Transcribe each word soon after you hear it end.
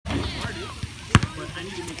I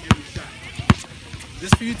need to make every shot.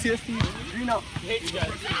 This for you, TSP. Green out. Hate you guys.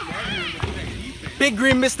 Big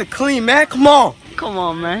Green Mr. Clean, man. Come on. Come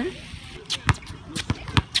on, man.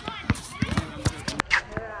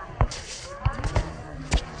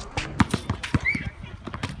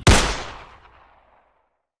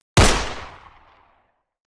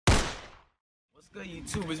 What's good,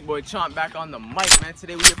 YouTube? It's boy Chomp back on the mic, man.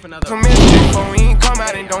 Today we're here for another. Come in, come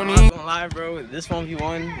out and don't I'm gonna lie, bro. This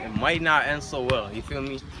 1v1, it might not end so well. You feel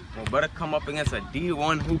me? We're about to come up against a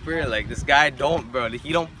D1 hooper. Like this guy, he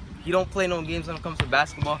don't play no games when it comes to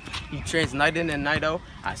basketball. He trains night in and night out.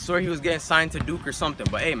 I swear he was getting signed to Duke or something.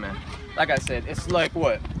 But hey, man, like I said, it's like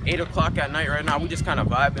what, 8 o'clock at night right now. We just kind of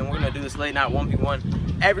vibing. We're gonna do this late night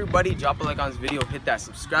 1v1. Everybody, drop a like on this video. Hit that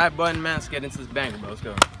subscribe button, man. Let's get into this banger, bro. Let's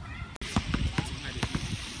go.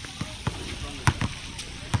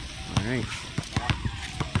 Alright.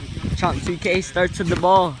 Chomp 2K starts with the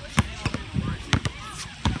ball.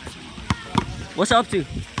 What's it up to?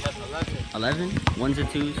 11. 1s and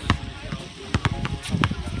 2s.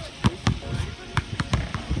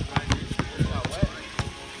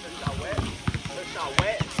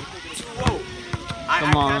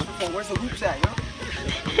 Come on. Where's the hoops at, yo?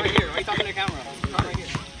 Right here, right top of the camera. Right here.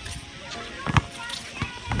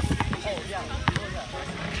 Oh, yeah.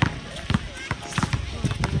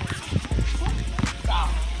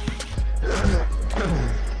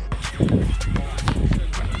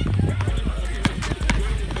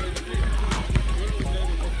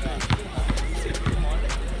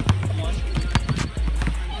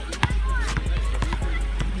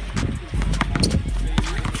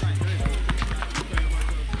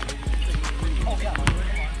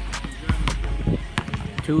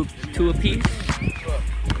 Two apiece.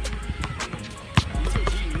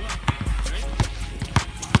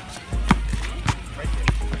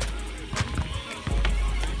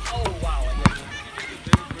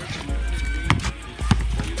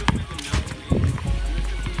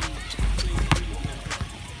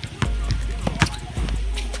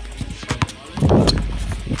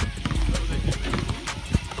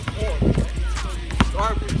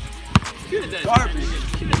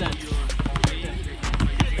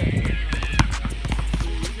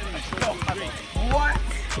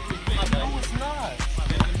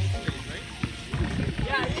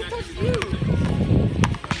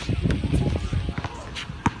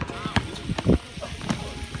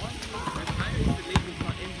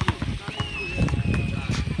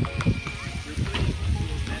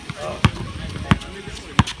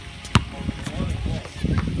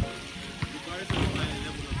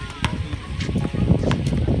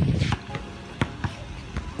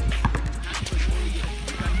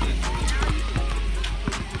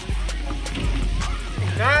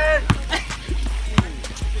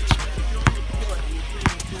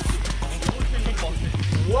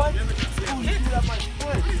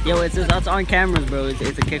 Yo, it's on cameras, bro. It's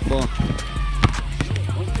a kickball.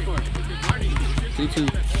 2-2.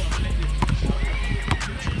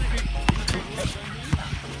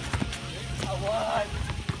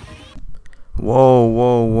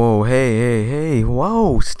 Whoa, hey,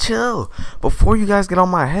 whoa, chill. Before you guys get on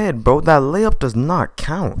my head, bro, that layup does not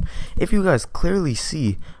count. If you guys clearly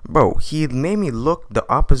see, bro, he made me look the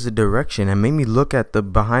opposite direction and made me look at the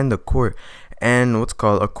behind the court. And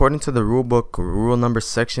according to the rule book, rule number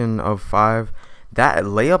section of 5, that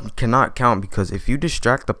layup cannot count because if you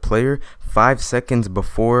distract the player 5 seconds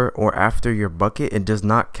before or after your bucket, it does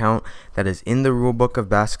not count. That is in the rule book of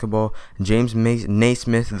basketball. James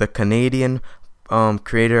Naismith, the Canadian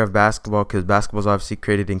creator of basketball, because basketball is obviously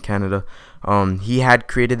created in Canada, he had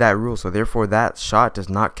created that rule, so therefore that shot does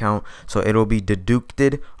not count. So it'll be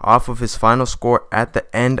deducted off of his final score at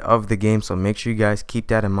the end of the game. So make sure you guys keep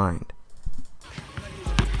that in mind.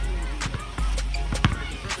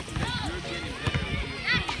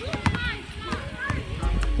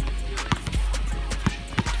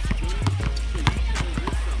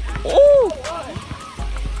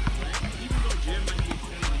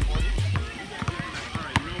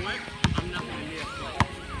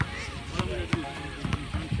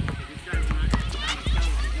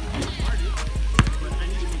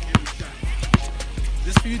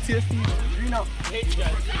 This for you, TSP. Green out. Hate you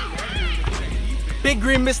guys. Big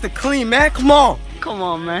Green Mr. Clean, man. Come on. Come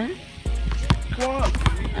on, man. Come on.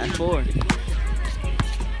 That's 4.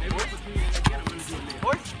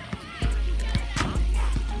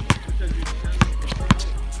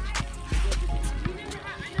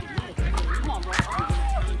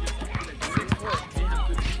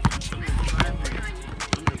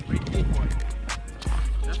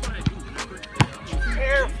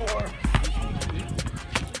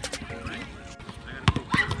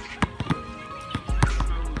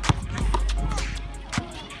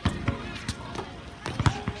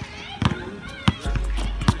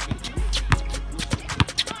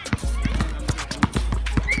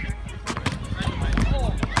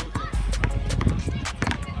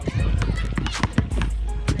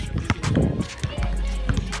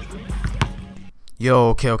 Yo,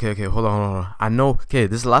 okay, hold on. I know, okay,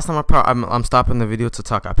 this is the last time I'm stopping the video to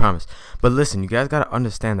talk, I promise. But listen, you guys gotta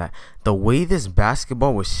understand that the way this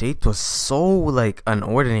basketball was shaped was so, like,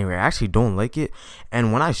 unordinary. I actually don't like it.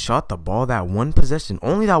 And when I shot the ball that one possession,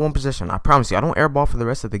 only that one possession, I promise you, I don't airball for the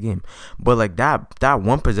rest of the game. But, like, that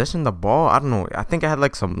one possession, the ball, I don't know, I think I had,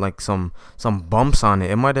 like, some bumps on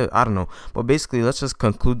it. It might have, I don't know. But basically, let's just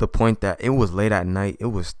conclude the point that it was late at night. It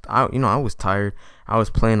was, I was tired. I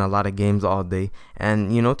was playing a lot of games all day,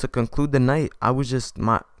 and you know, to conclude the night, I was just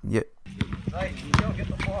Right, you don't get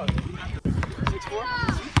the ball.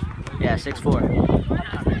 6'4"? Yeah, 6'4".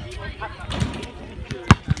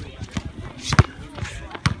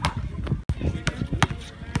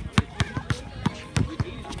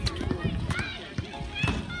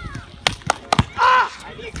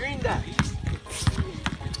 I need green that.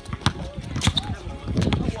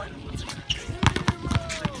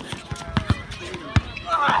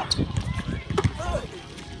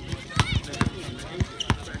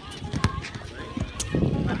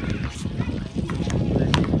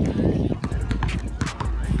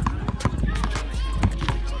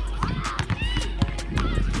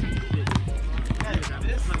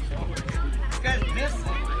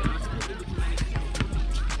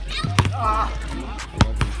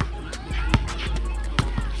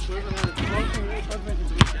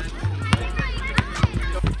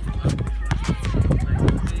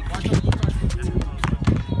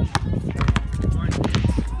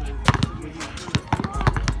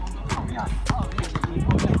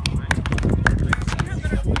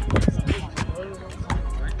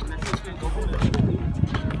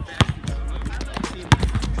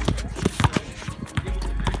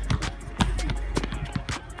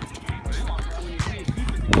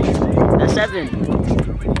 That's 7.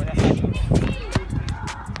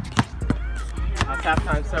 That's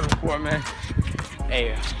halftime 7-4, man.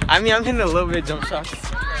 Hey, I mean, I'm hitting a little bit of jump shots,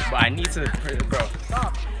 but I need to, bro.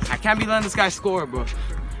 I can't be letting this guy score, bro.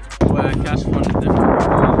 But Cash Fun is different.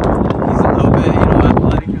 He's a little bit,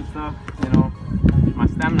 athletic and stuff, My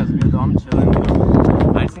stamina's good, though. I'm chilling.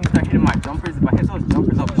 I just need to start hitting my jumpers. If I hit those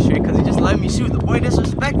jumpers, I'll be straight, because he just let me shoot. The boy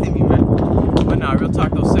disrespecting me, man. But nah, real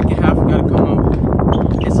talk, though, second half, we gotta come out,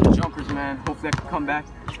 hit some jumpers, man. Hopefully I can come back.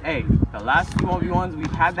 Hey, the last few 1v1s,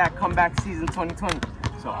 we've had that comeback season 2020.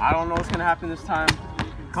 So I don't know what's gonna happen this time.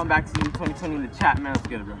 Comeback season 2020 in the chat, man. Let's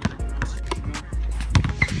get it, bro.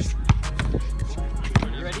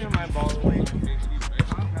 You ready? My ball away.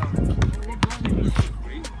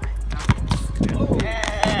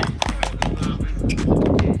 Yeah.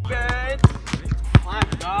 Good.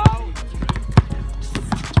 Let's go.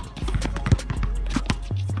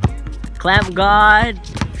 Clamp God.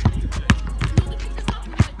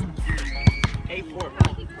 8-4.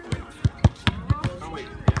 Oh, wait.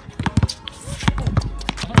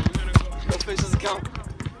 No fish doesn't count.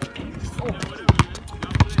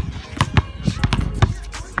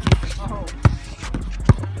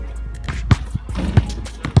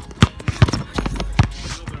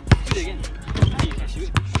 Shoot it again. You can't shoot it.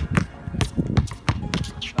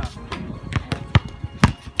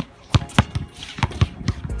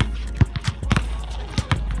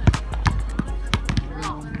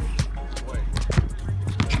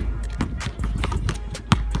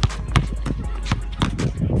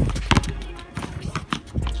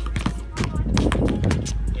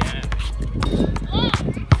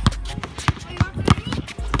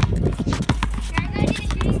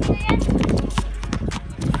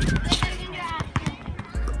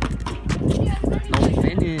 No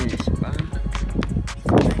finish, bro.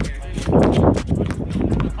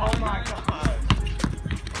 Oh my god. Nah.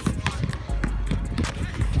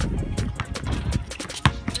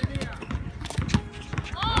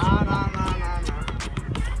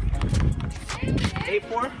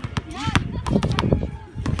 8-4.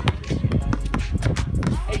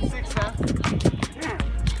 8-6, man.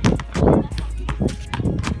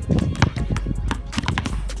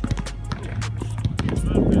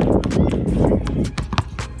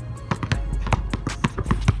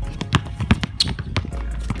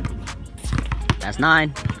 That's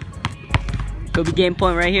 9. Could be game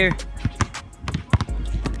point right here.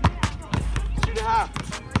 Shoot it half.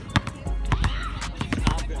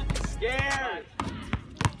 Scared.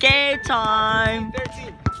 Game time.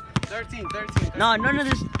 13. No, none of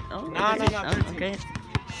this. Oh, No, 13. Okay.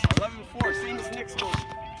 11-4. Same as Nick's goal.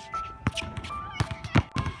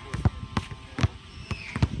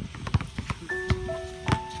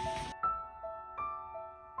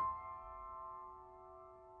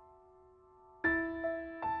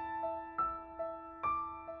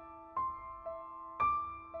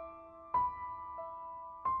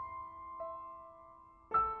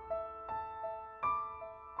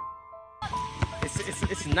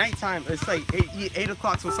 it's nighttime. It's like 8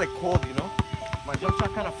 o'clock, so it's like cold, you know. My jump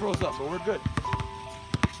shot kind of froze up, but we're good.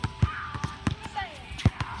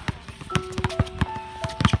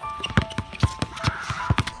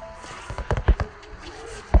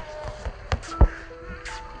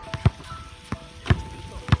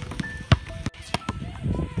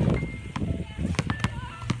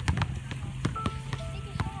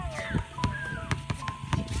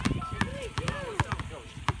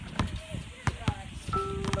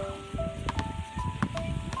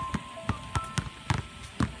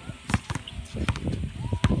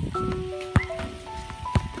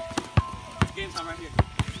 Game time right here.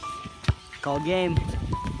 Call game.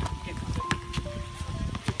 Game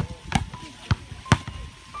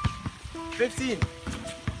 15.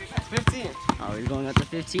 15. Oh, we're going up to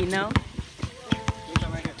 15 now?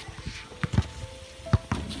 time right here.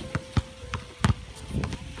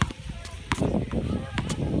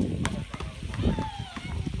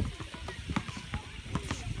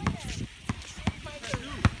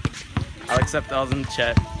 I'll accept L's in the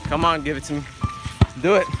chat. Come on, give it to me.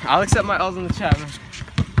 Do it. I'll accept my L's in the chat, man.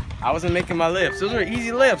 I wasn't making my layups. Those are easy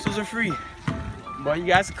layups. Those are free. But you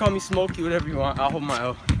guys can call me Smokey, whatever you want. I'll hold my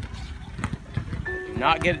L. Do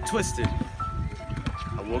not get it twisted.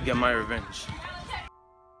 I will get my revenge.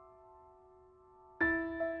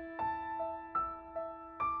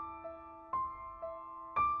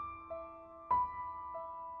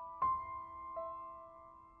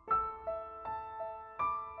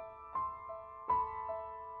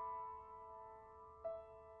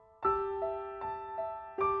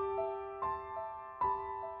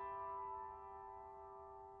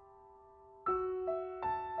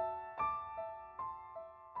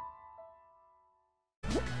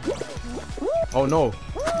 Oh no.